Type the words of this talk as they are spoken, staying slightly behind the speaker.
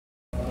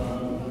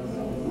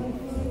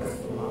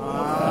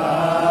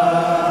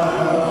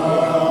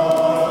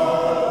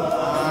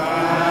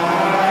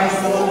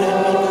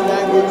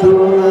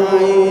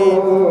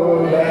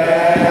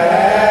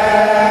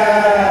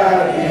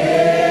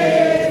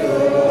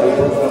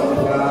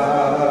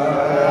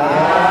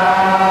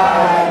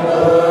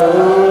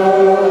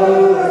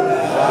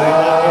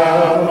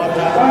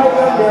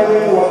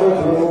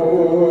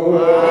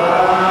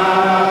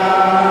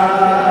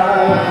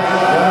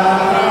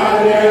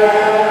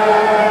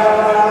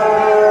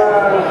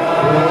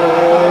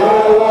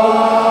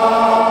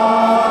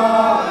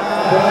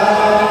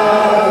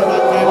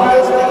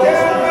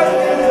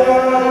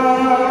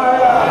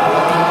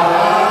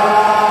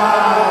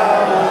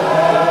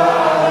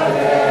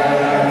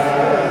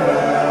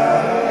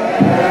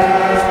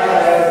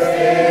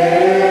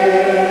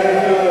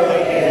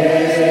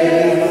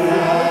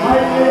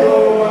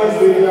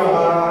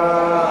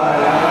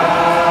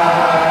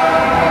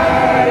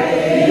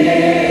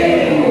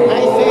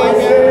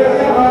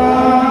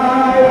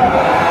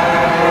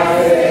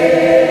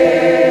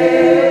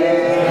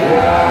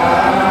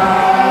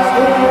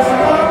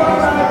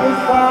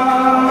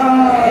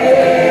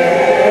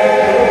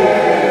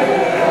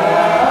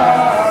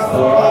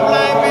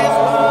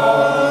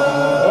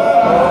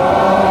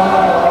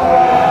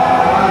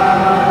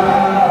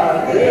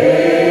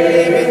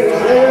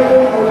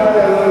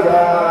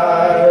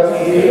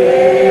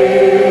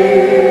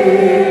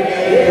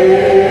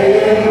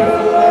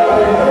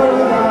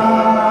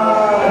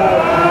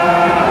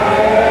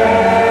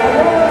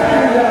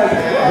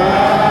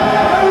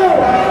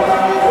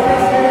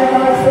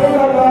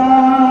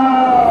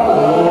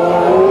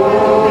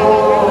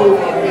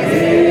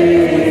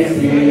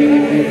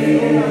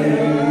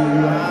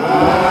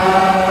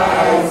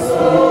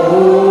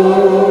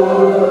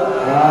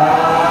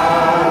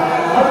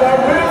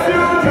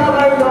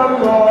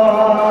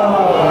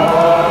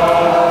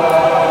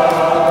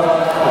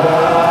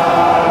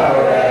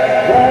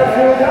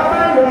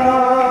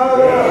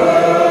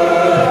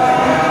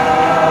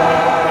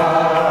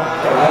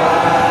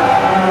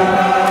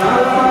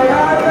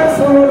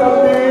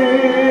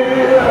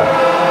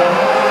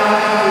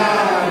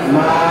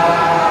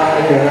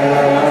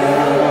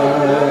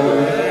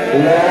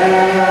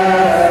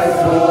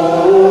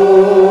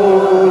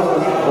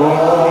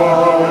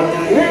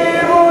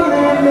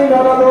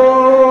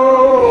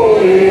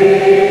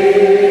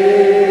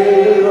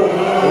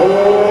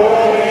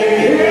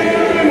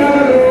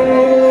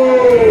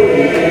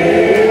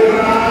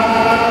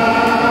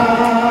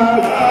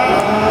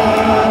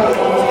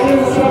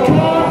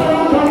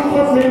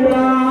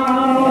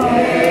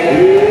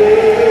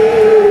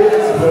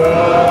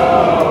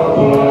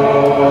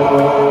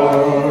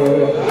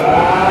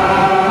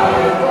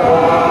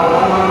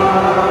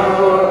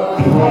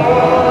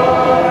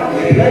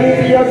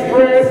Jesus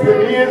Christ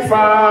will be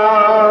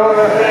found.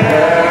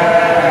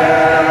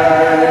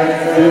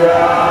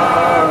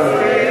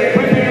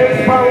 With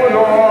his power,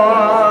 Lord.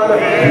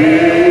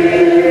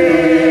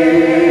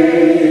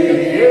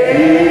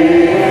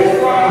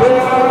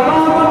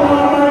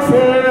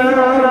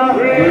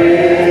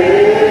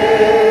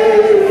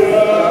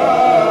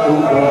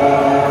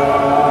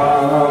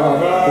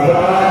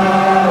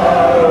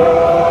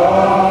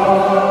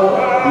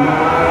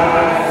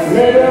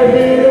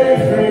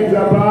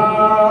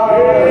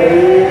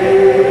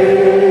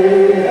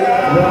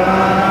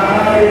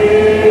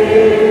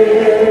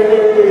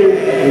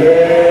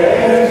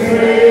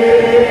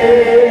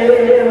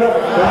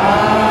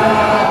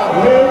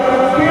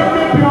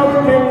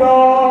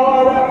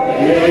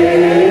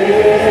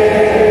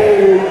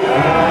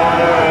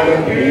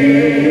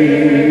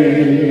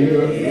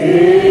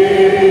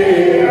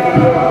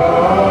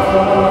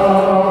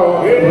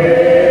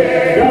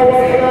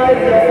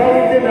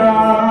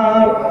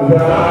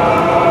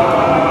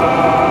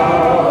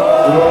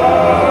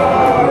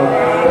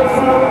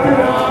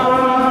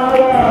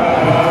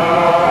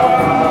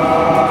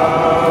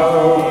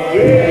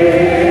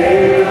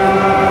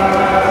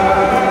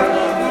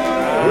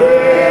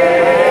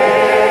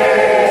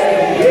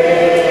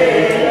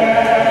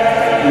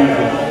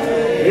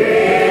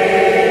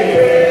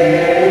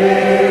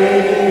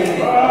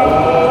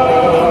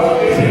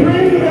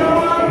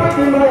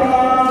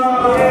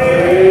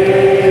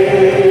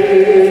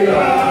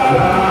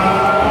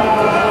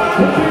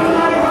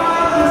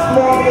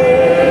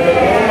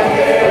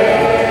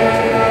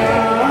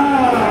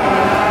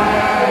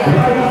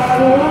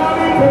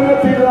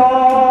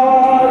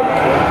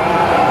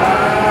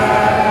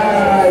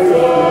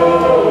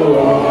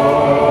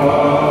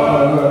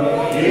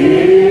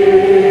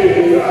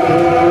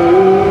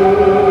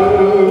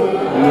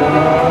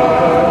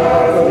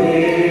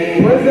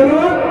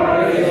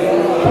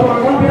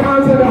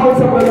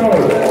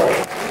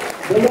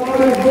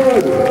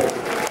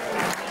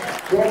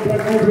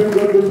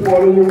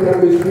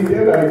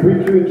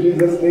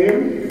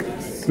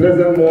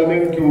 Pleasant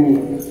morning to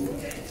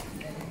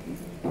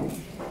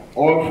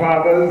all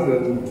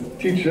fathers and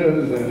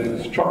teachers and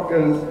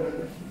instructors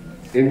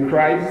in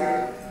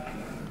Christ.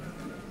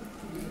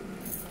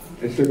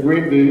 It's a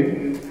great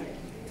day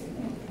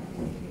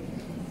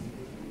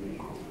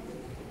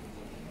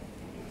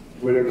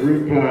with a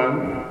great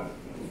plan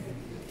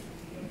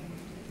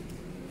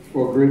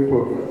for a great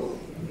purpose.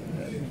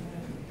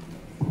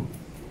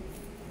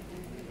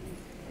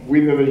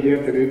 We are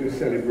here today to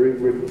celebrate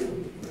with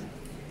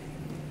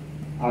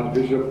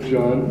Archbishop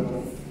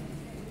John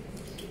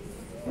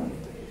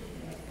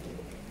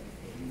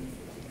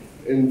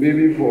in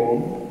baby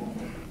form,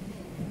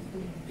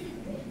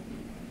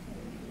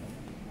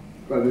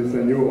 but it's a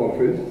new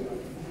office,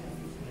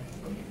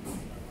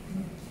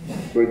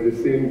 but the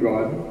same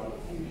God.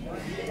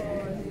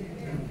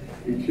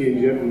 He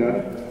changeth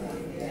not.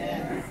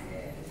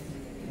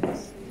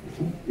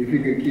 If he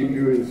can keep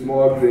you in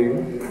small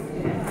things,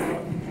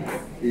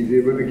 he's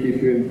able to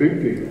keep you in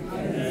big things.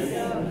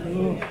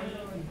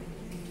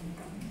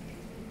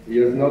 He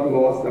has not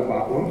lost a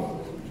battle,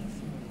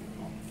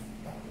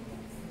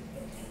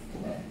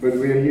 but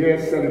we are here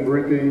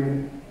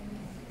celebrating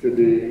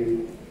today,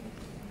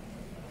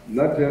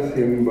 not just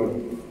him, but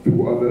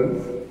two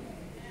others.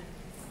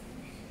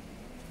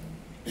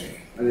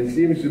 And it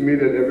seems to me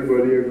that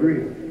everybody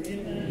agrees.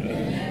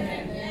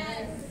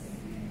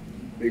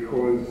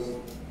 Because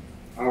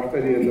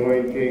after the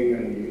anointing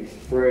and the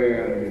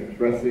prayer and the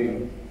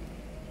dressing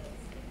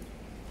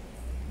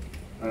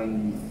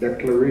and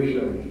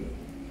declaration,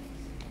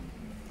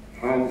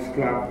 hands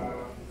clap.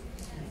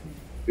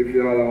 If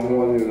you are a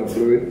horn, you'll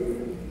blow it.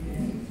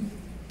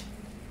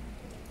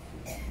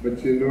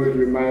 But you know, it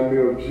reminds me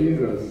of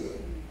Jesus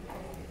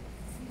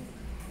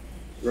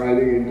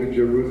riding into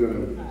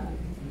Jerusalem.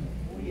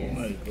 Oh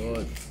my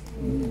God.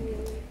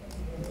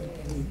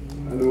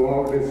 I know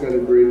how they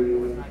celebrate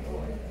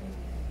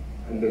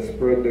and they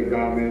spread the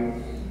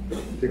garments,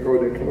 take out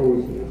the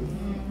clothes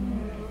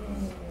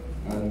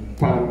and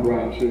palm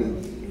branches,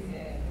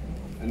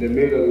 and they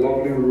made a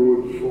lovely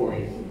road for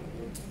him.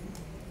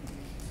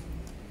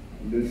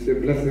 They say,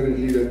 blessed is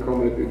he that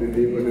cometh in the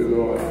name of the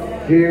Lord.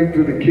 Hail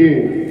to the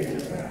King.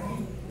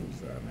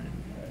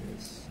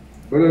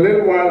 But a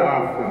little while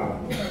after,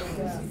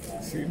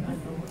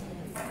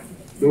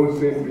 those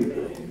same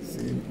people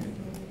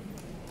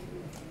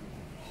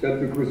said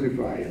to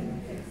crucify him.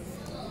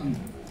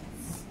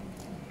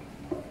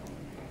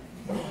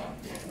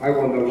 I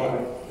wonder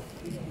why.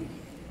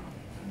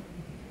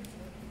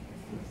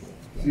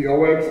 See,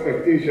 our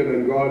expectation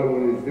and God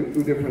is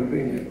two different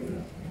things.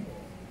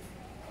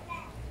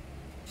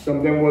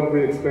 Sometimes what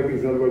we expect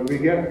is not what we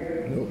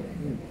get. No.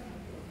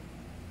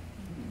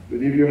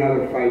 But if you had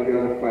a fight, you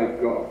had to fight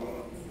God.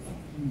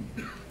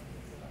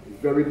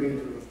 It's very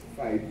dangerous to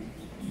fight.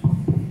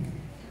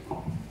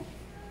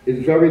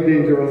 It's very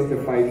dangerous to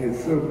fight his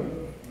servant.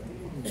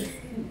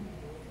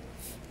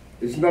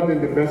 It's not in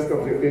the best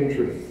of your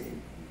interest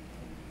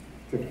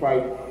to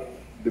fight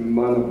the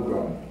man of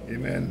God.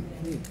 Amen.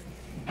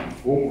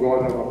 whom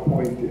God has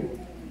appointed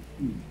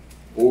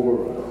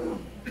over us.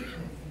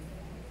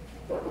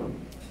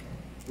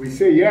 We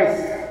say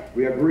yes,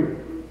 we agree,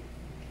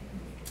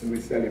 and we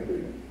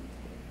celebrate.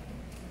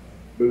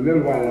 But a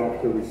little while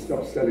after, we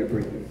stop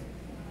celebrating.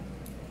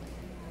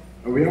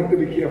 And we have to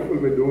be careful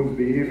with those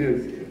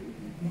behaviors,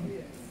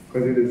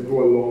 because it does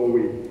go a long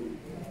way.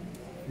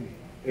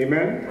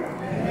 Amen?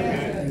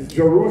 Amen?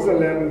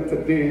 Jerusalem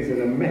today is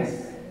in a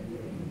mess.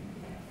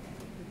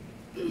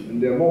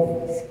 And they're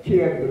more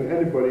scared than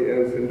anybody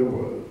else in the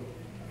world.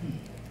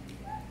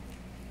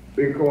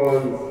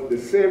 Because the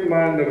same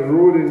man that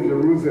rode in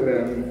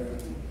Jerusalem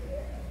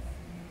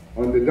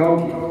on the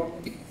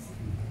donkey,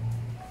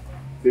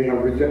 they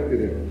have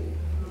rejected him.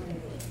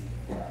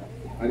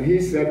 And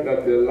he said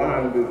that the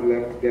land is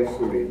left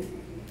desolate.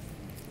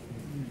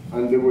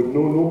 And they would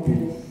know no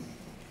peace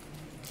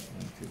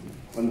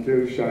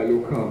until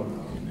Shiloh comes.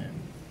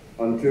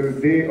 Until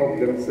they of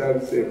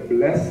themselves say,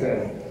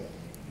 blessed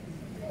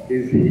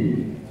is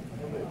he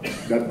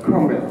that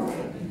cometh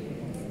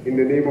in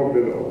the name of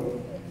the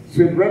Lord.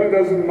 So it really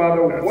doesn't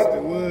matter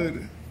what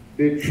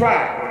they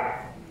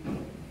try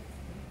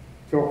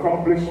to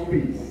accomplish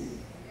peace.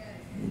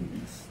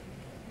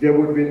 There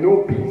would be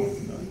no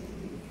peace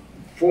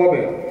for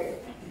them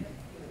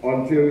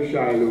until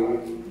Shiloh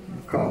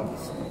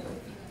comes.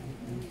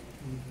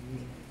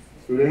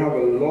 So they have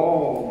a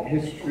long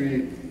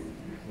history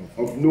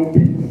of no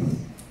peace.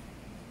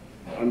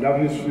 And that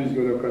history is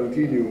going to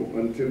continue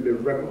until they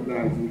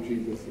recognize who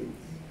Jesus is.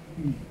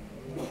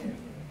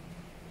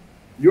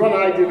 You and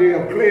I today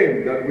have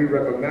claimed that we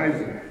recognize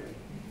him.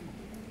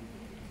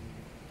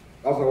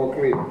 That's our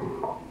claim.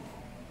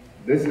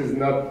 This is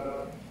not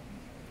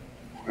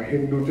a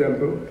Hindu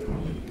temple.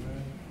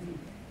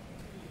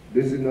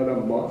 This is not a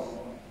mosque.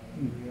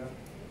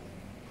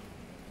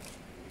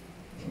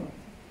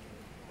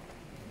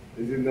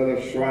 This is not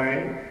a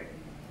shrine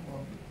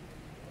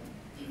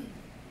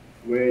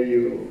where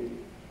you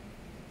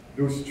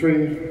do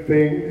strange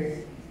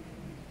things,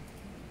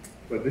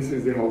 but this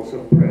is the house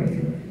of prayer.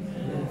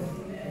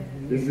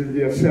 This is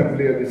the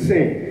assembly of the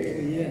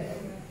saints.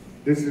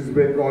 This is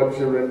where God's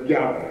children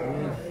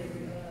gather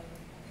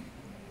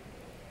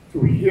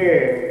to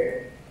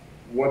hear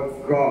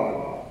what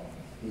God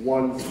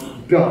wants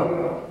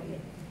done.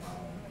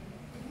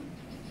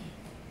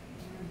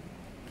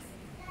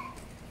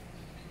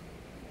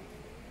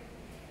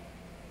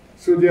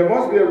 So there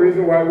must be a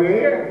reason why we're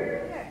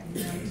here.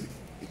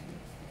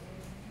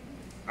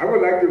 I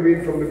would like to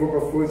read from the book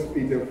of 1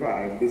 Peter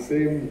 5, the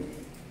same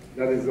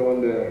that is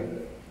on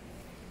the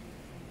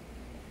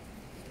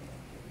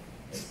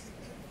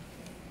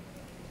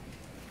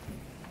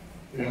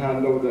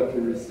handout that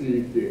you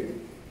received there.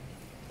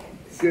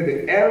 It said,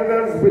 the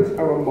elders which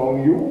are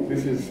among you,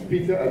 this is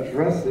Peter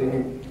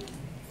addressing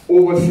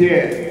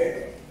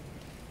overseers.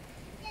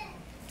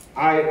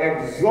 I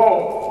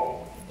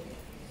exhort,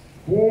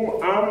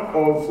 whom I'm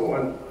also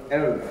an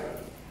elder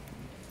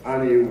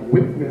and a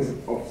witness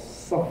of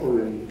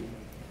suffering,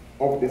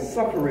 of the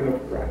suffering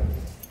of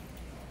Christ,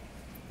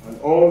 and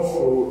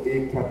also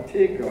a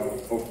partaker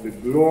of the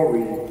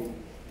glory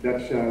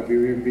that shall be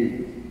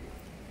revealed.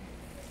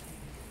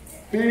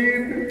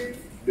 Feed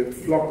the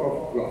flock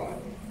of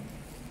God,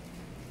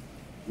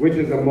 which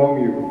is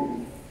among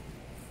you,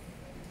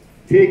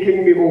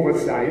 taking the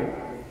oversight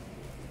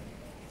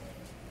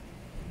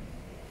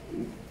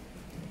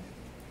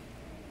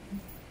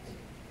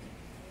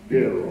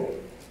thereof,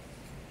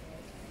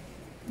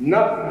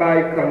 not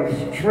by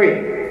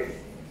constraint,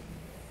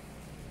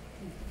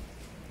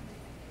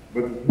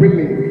 but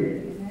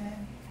willingly,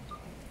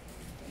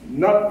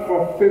 not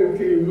for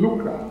filthy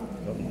lucre,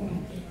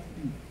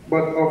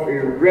 but of a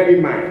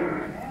ready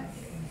mind,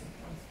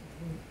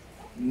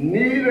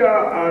 neither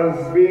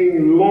as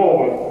being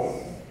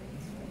lords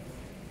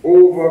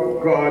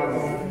over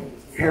God's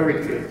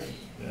heritage.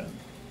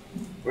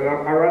 But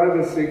I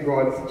rather just say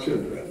God's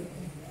children.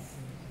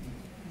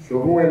 So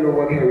whoever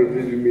what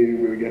heritage you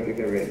mean will get it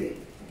already.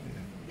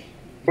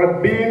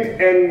 But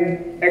being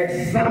an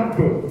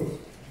example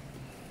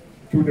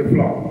to the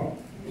flock.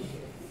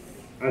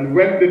 And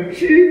when the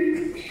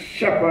chief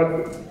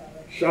shepherd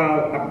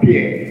shall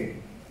appear,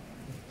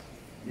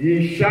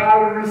 ye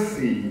shall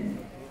receive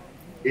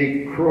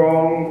a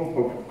crown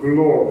of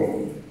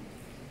glory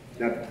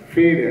that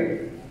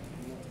fadeth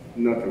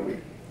not away.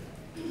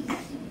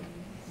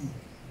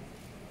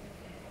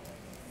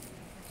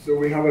 So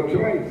we have a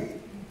choice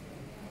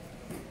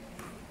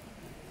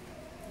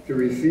to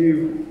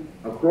receive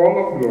a crown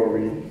of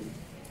glory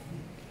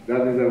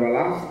that is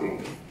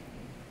everlasting,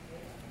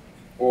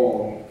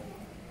 or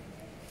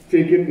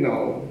take it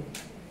now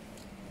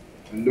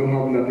and don't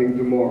have nothing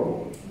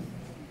tomorrow.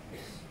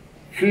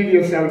 Feed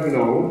yourself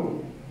now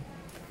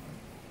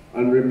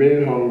and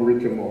remain hungry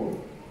tomorrow.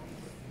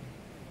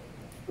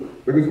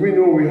 Because we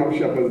know we have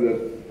shepherds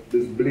that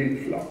just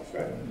bleed flocks,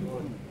 right?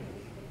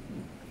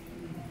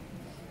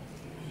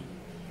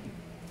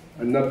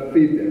 And not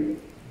feed them.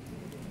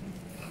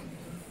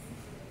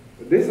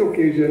 But this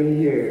occasion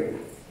here,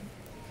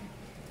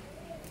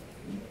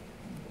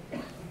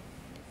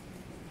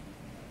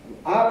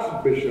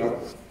 Archbishop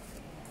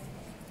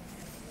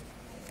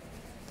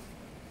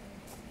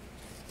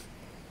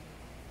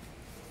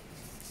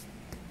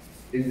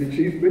is the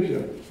chief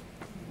bishop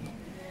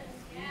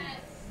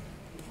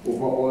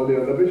over all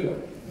the other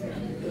bishops.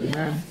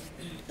 Amen.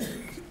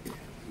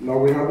 Now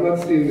we have not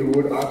seen the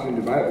word arch in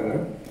the Bible.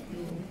 Eh?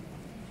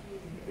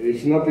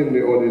 It's not in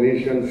the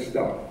ordination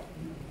stuff.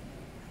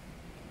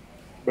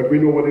 But we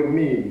know what it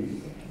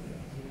means.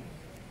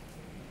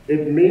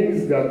 It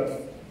means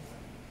that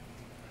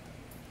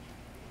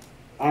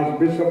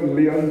Archbishop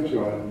Leon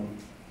John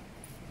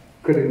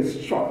could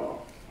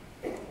instruct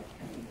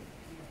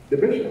the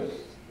bishops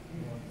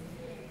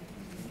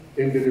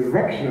in the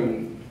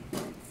direction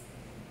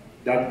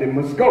that they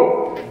must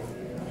go.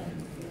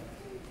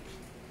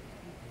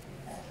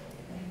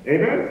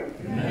 Amen?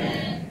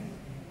 Amen.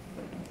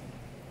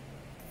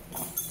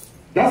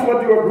 That's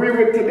what you agree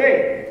with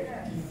today.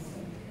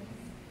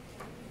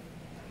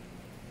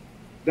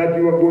 That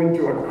you are going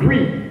to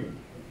agree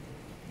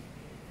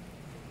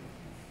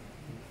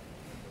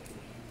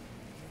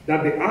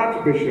that the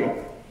Archbishop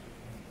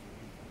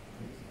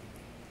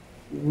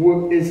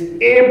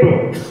is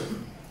able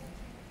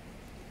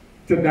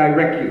to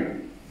direct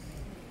you.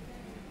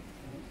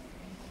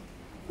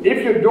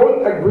 If you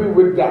don't agree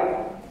with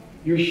that,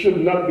 you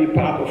should not be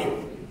part of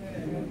it.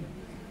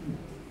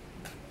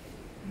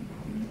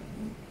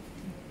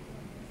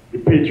 The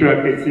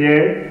Patriarch is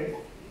here.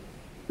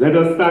 Let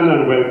us stand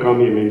and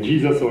welcome him in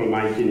Jesus'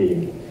 almighty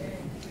name.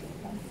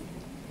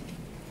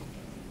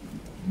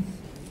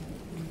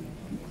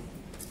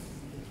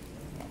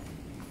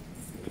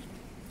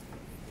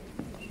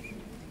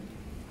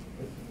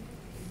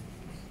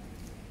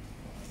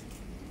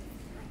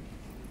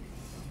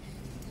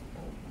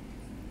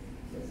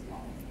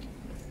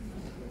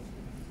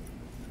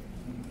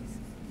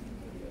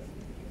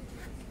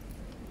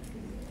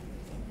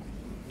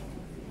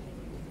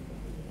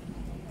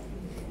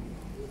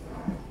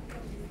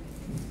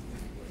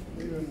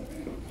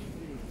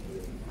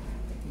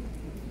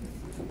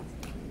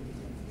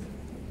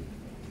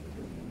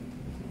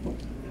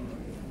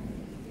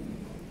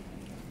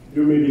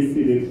 You may be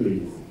seated,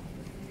 please.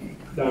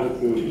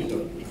 Thank you,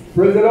 Bishop.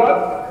 Praise the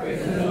Lord.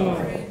 Praise the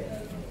Lord.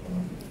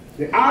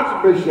 The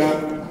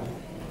Archbishop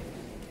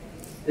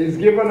is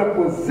given a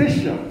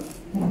position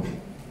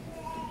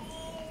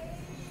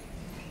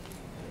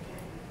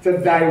to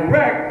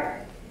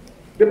direct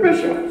the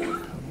bishops.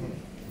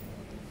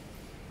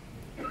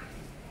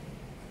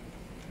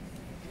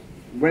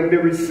 When they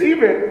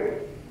receive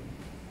it,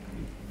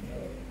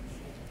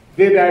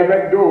 they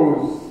direct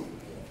those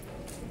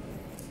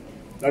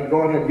that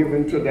God had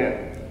given to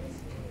them.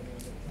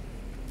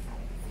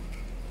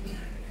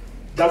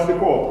 That's the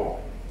call.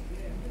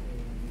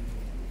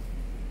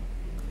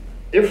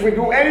 If we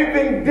do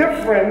anything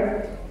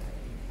different,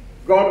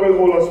 God will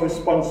hold us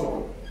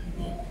responsible.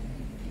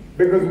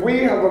 Because we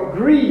have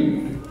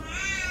agreed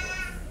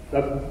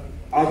that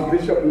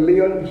Archbishop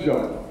Leon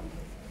John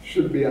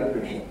should be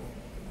Archbishop.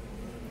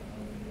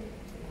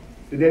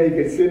 So then he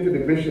can say to the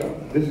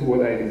bishop, this is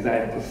what I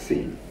desire to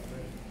see.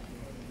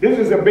 This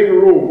is a big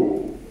role.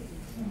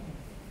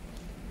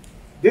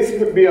 This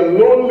could be a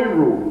lonely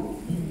road.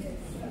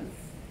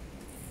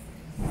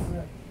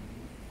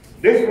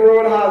 This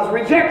road has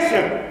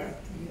rejection.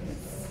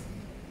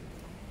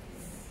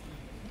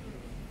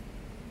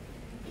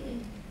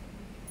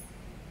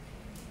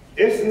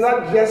 It's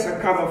not just a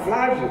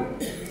camouflage.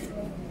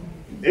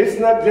 It's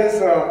not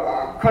just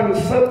a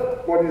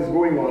concept what is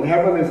going on.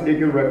 Heaven is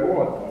taking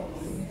record.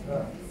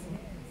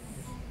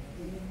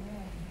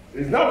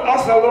 It's not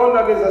us alone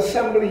that is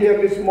assembled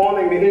here this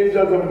morning. The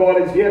angels of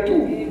God is here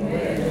too.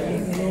 Amen.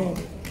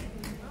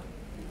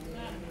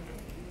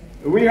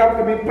 We have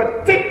to be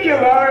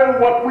particular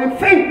in what we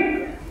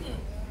think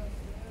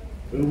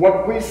and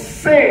what we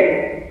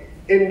say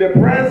in the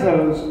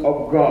presence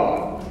of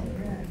God.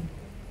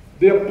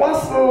 The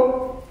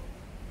Apostle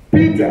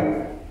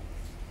Peter,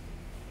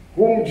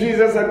 whom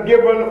Jesus had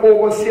given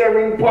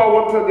overseering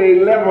power to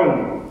the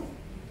 11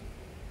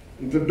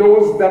 and to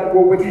those that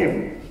go with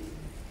him,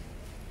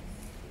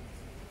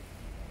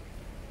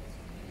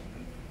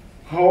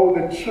 how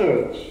the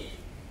church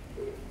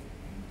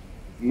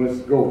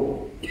must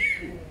go.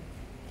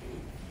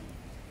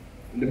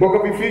 In the book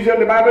of Ephesians,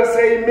 the Bible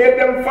says he made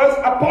them first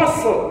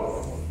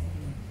apostles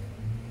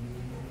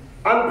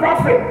and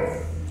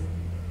prophets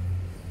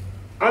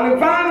and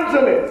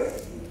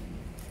evangelists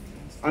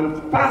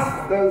and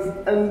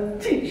pastors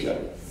and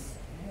teachers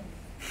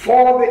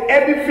for the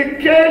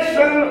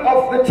edification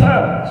of the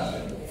church,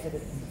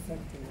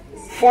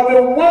 for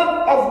the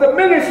work of the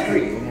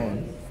ministry,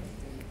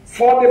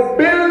 for the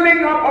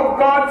building up of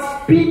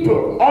God's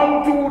people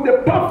unto the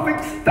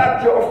perfect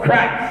stature of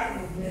Christ.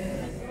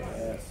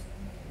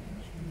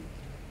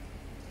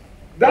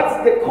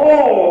 That's the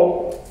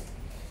call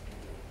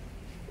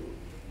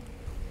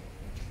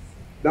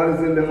that is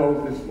in the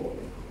house this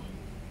morning.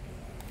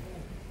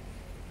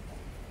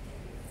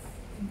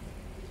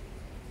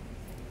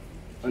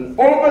 An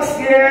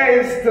overseer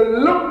is to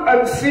look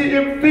and see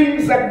if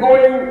things are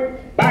going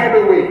by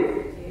the way.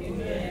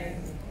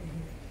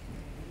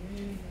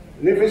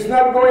 And if it's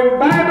not going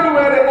Bible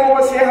where the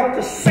overseer have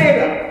to say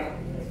that,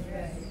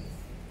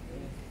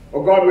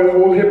 or God will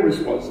hold him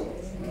responsible.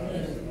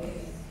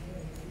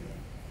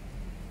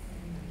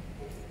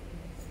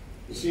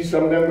 You see,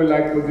 some of them will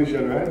like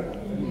position, right?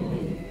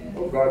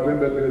 Oh, God will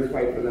let us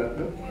fight for that.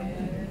 No?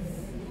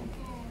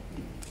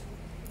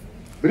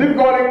 But if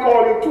God didn't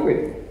call you to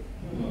it,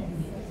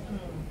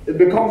 it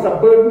becomes a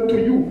burden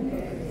to you.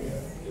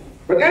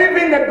 But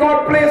anything that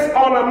God placed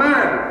on a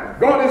man,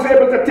 God is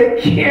able to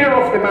take care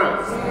of the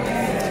man.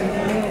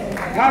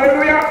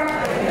 Hallelujah.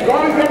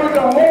 God is able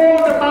to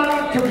hold the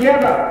man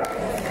together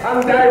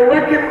and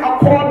direct him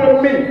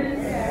accordingly.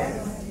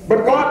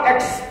 But God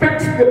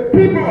expects the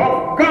people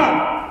of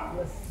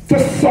God to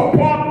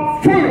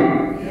support fully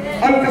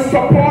and to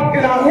support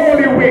in a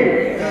holy way.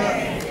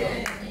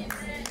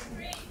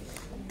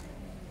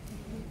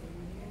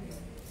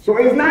 So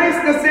it's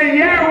nice to say,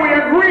 yeah, we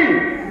agree.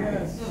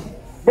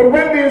 But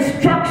when the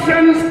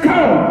instructions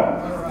come,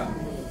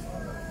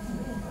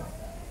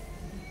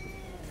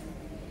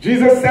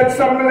 Jesus said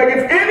something like,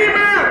 if any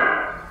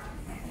man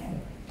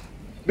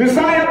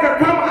desire to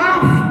come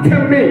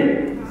after me,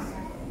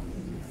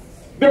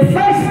 the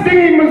first thing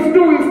he must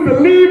do is to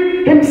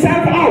leave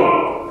himself out.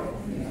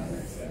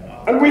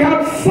 And we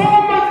have so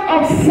much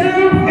of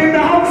self in the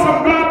house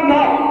of God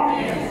now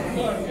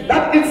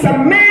that it's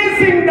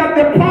amazing that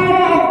the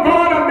power of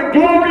God and the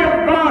glory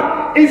of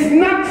God is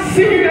not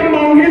seen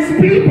among his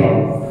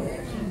people.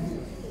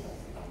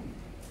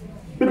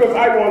 Because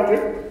I want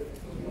it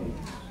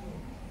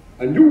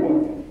and you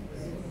want it.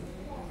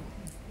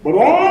 But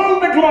all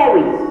the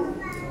glory,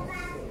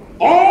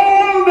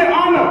 all the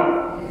honor,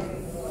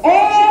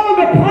 all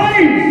the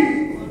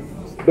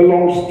praise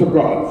belongs to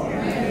God.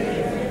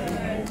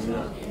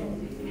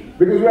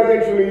 Because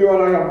eventually you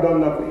and I have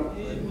done nothing.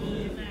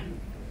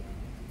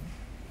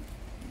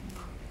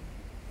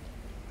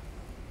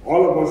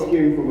 All of us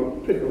came from a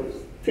pit of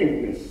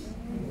thinkness.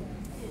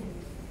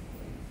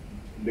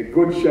 The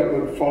good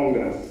shepherd found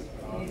us.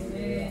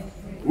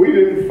 We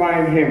didn't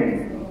find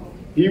him.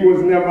 He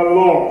was never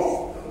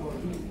lost.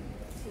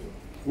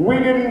 We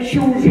didn't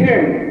choose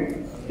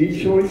him.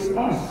 He chose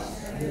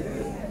us.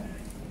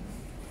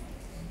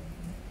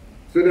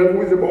 So then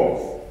who is the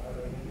boss?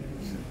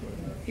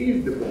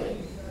 He's the boss.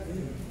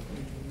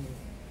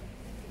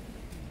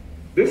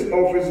 This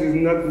office is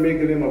not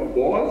making him a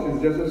boss,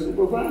 it's just a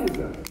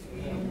supervisor.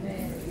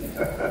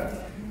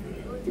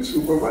 To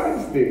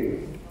supervise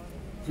things,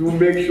 to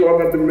make sure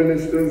that the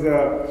ministers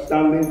are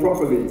standing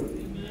properly,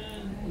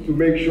 to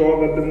make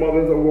sure that the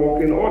mothers are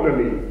walking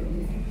orderly,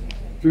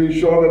 to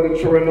ensure that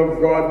the children of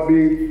God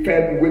be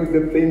fed with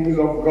the things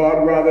of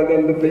God rather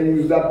than the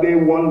things that they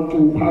want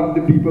to have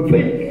the people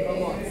think.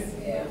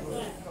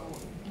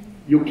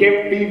 You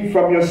can't feed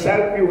from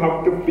yourself, you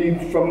have to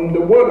feed from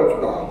the Word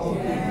of God.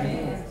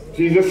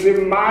 Jesus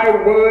said, my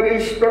word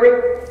is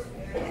spirit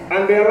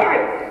and their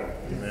life.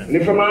 And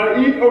if a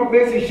man eat of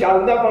this, he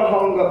shall never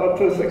hunger or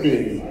thirst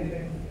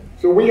again.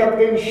 So we have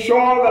to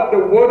ensure that the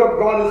word of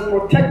God is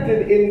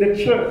protected in the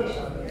church.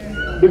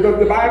 Because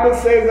the Bible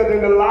says that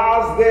in the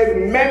last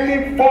days,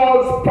 many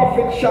false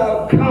prophets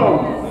shall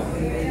come.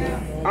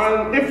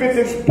 And if it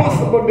is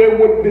possible, they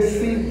would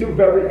deceive the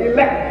very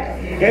elect.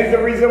 Hence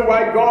the reason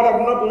why God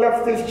have not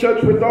left his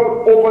church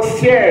without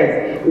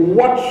overseers,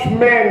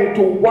 watchmen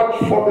to watch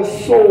for the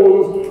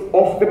souls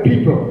of the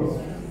people.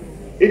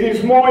 It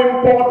is more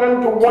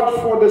important to watch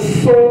for the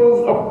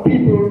souls of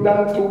people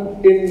than to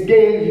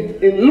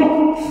engage in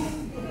looks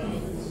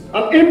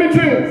and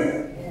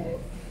images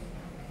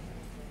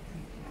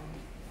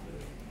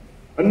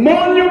and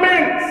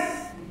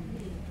monuments.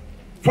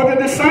 For the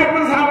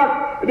disciples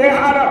they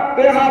had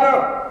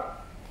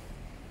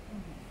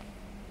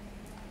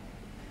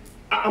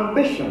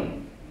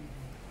ambition.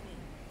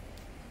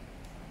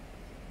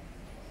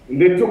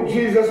 And they took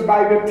Jesus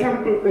by the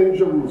temple in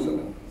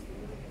Jerusalem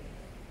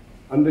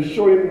and they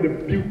showed him the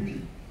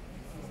beauty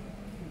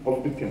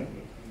of the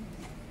temple.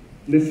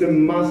 They said,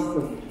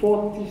 Master,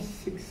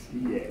 46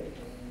 years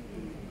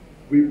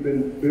we've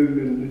been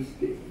building this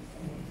thing,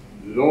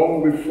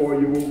 long before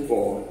you were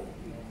born,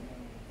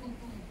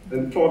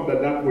 and thought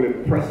that that would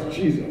impress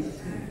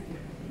Jesus.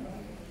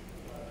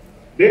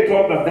 They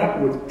thought that that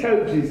would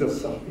tell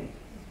Jesus something.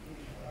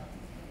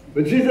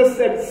 But Jesus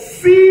said,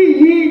 see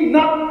ye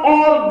not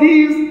all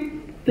these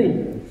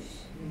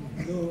things?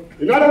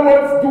 In other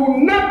words, do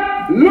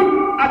not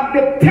look at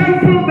the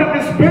temple that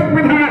is built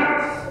with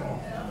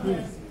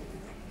hands.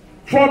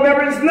 For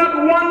there is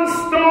not one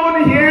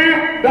stone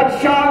here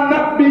that shall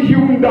not be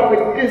hewn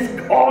down. It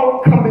is all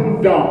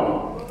coming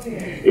down.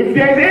 If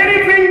there is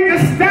anything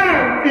to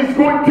stand, it's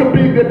going to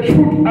be the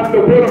truth and the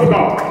word of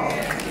God.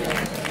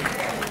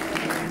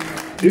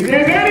 If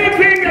there is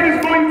anything that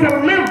is going to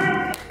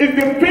live, it's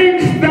the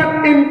things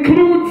that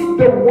includes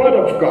the word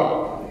of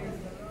God.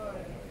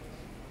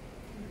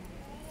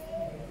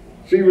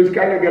 So he was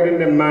kind of getting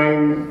the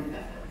mind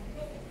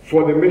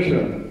for the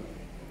mission.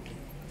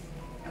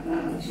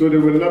 So they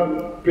will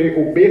not pay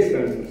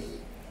obeisance,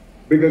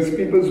 because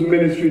people's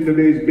ministry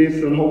today is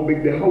based on how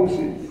big the house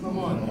is. Come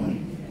on.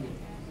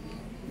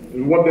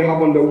 and what they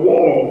have on the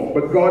walls,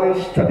 but God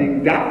is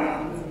studying that.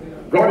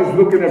 God is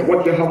looking at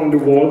what you have on the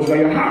walls of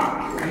your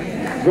heart.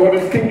 God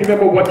is thinking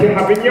about what you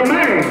have in your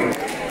mind.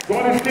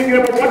 God is thinking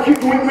about what you're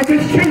doing with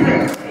His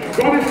children.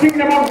 God is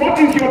thinking about what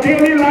is your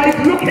daily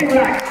life looking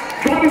like.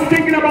 God is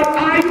thinking about,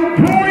 are you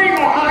growing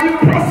or are you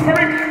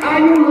prospering? Are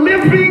you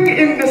living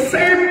in the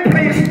same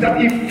place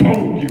that He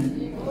found you?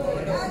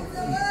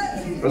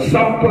 But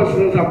some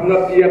persons have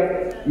not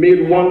yet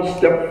made one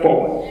step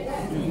forward.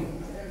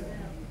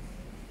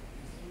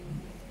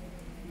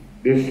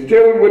 They're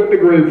still with the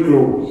grave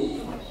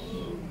clothes.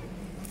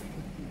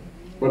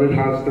 But it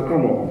has to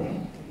come off.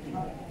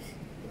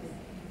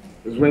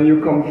 Because when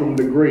you come from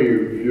the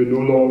grave, you're no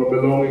longer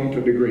belonging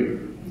to the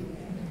grave.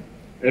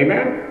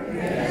 Amen?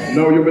 Yes.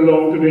 Now you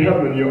belong to the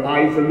heaven. Your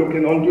eyes are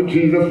looking unto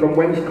Jesus, from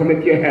whence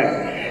cometh your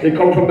help. It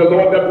comes from the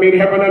Lord that made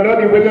heaven and earth.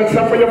 He will not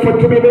suffer your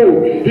foot to be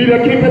moved. He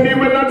that keepeth thee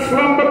will not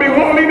slumber.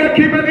 Behold, he that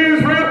keepeth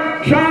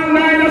Israel shall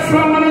neither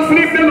slumber nor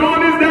sleep. The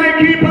Lord is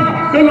thy keeper.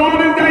 The Lord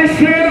is thy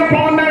shade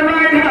upon thy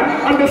right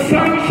hand. And the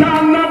sun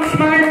shall not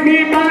smite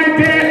me by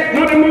day,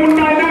 nor the moon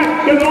by night.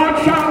 The Lord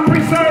shall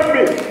preserve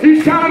me.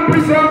 He shall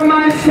preserve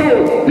my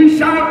soul. He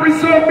shall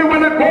preserve me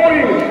when I'm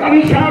going,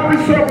 and He shall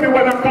preserve me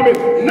when I'm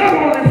coming. Not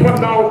only for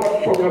now,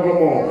 but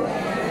forevermore.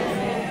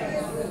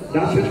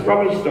 That's His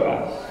promise to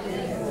us.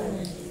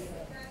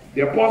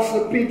 The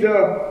Apostle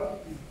Peter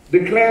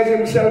declares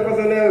himself as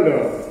an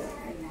elder.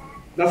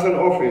 That's an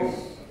office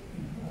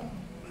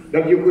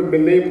that you could be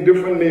named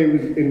different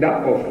names in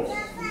that office.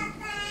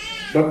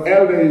 But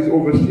elder is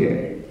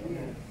overseer,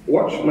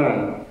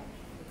 watchman.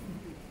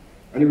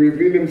 And he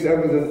revealed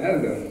himself as an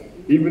elder,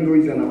 even though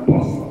he's an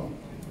apostle.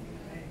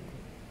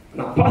 An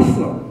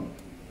apostle.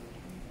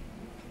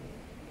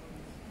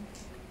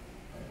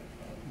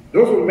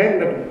 Those were men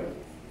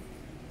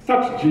that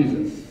touched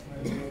Jesus.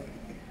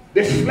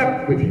 They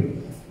slept with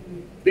Him.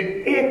 They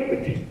ate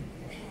with Him.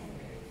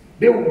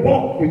 They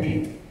walked with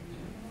Him.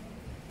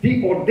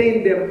 He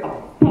ordained them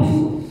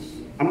apostles.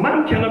 A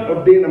man cannot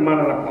ordain a man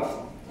an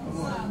apostle.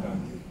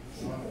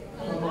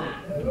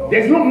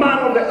 There's no man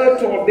on the earth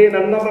to ordain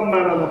another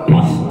man an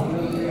apostle.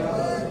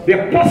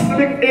 The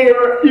apostolic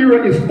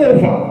era is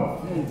over.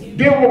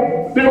 They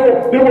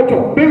were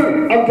to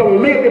build and to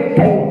lay the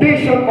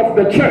foundation of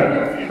the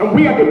church. And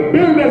we are the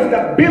builders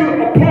that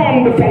build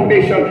upon the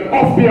foundation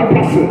of the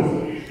apostles.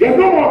 There's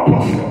no more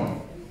apostle.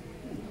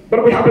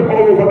 But we have it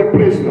all over the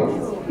place now.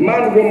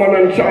 Man, woman,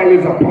 and child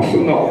is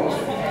apostle now.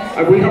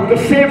 And we have to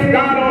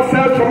safeguard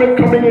ourselves from it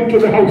coming into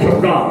the house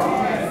of God.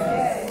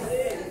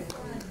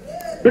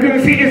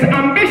 Because you see, it's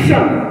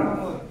ambition.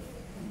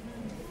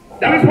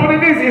 That is what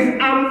it is.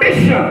 It's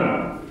ambition.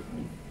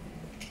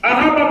 I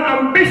have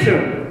an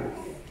ambition.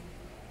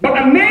 But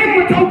a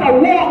name without a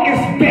walk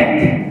is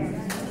dead.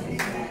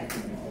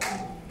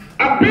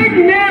 A big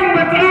name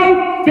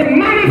without the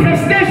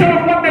manifestation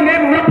of what the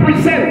name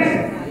represents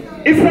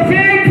is a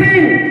vain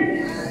thing.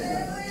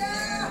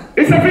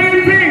 It's a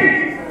vain thing.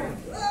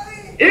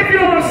 If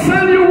you're a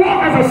son, you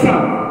walk as a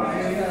son.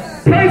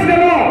 Praise the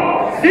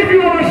Lord. If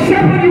you are a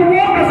shepherd, you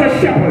walk as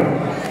a shepherd.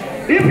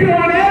 If you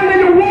are an elder,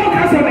 you walk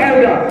as an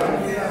elder.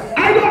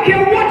 I don't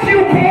care what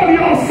you call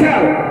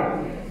yourself.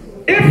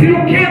 If you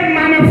can't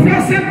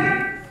manifest it,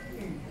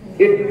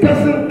 it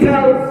doesn't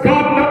tell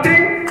God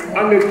nothing,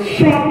 and it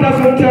sure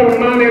doesn't tell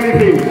man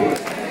anything.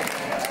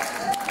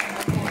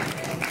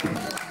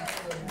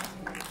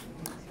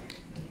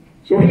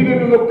 So he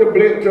didn't look to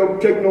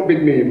take no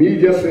big name. He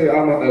just said,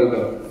 I'm an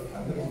elder.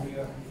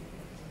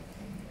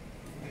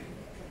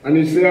 And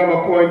he said, I'm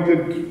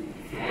appointed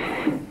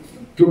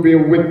to be a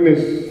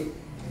witness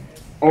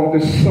of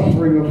the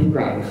suffering of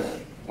Christ.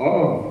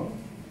 Oh.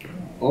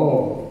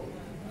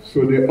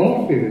 So the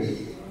office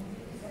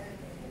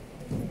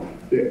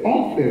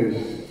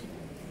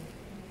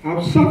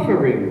have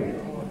suffering.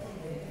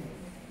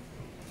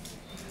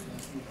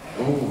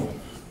 Oh.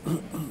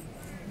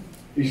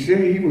 He said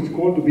he was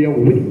called to be a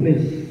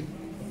witness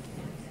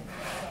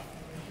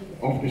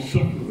of the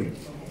suffering.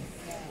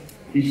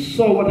 He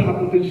saw what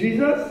happened to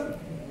Jesus,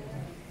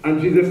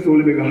 and Jesus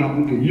told him it will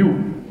happen to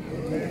you.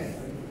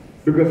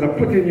 Because I'm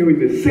putting you in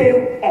the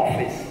same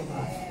office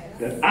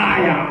that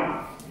I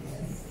am.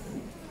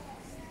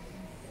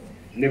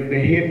 And if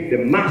they hate the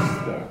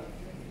master,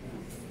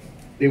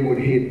 they would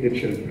hate the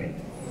children.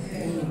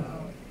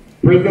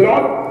 Praise the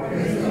Lord.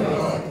 Praise the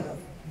Lord.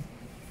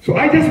 So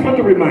I just want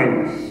to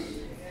remind us,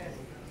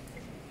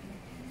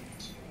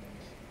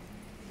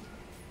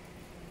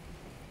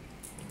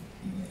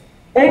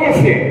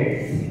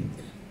 overseers,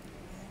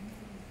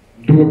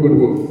 do a good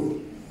work.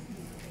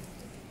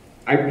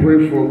 I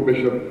pray for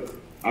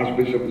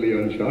Archbishop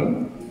Leon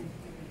John,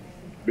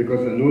 because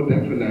I know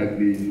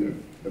definitely he's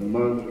a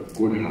man of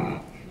good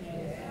heart.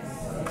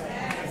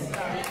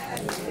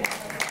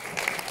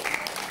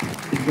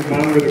 He's a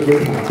man with a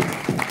good heart.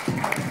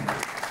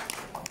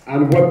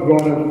 And what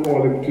God has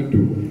called him to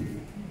do,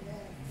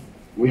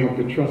 we have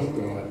to trust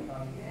God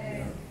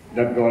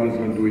that God is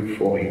going to do it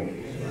for him.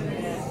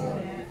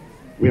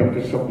 We have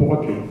to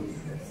support him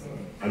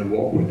and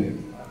walk with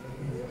him.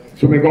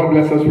 So may God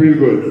bless us real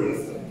good.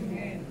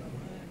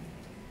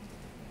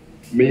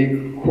 may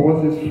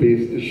cause his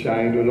face to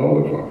shine on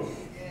all of us.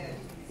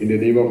 In the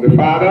name of the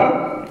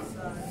Father,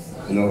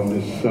 and of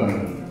the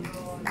Son,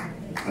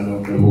 and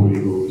of the Holy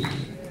Ghost.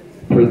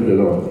 Praise the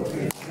Lord.